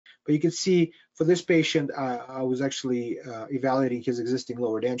But you can see for this patient, I was actually evaluating his existing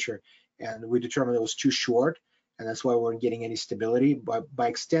lower denture, and we determined it was too short, and that's why we weren't getting any stability. But by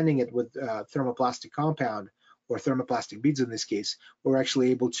extending it with thermoplastic compound, or thermoplastic beads in this case, we're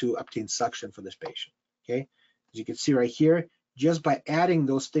actually able to obtain suction for this patient, okay? As you can see right here, just by adding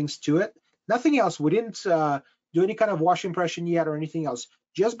those things to it, nothing else, we didn't do any kind of wash impression yet or anything else,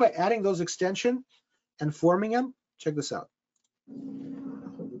 just by adding those extension and forming them, check this out.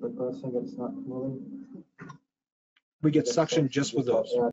 We get suction just with those.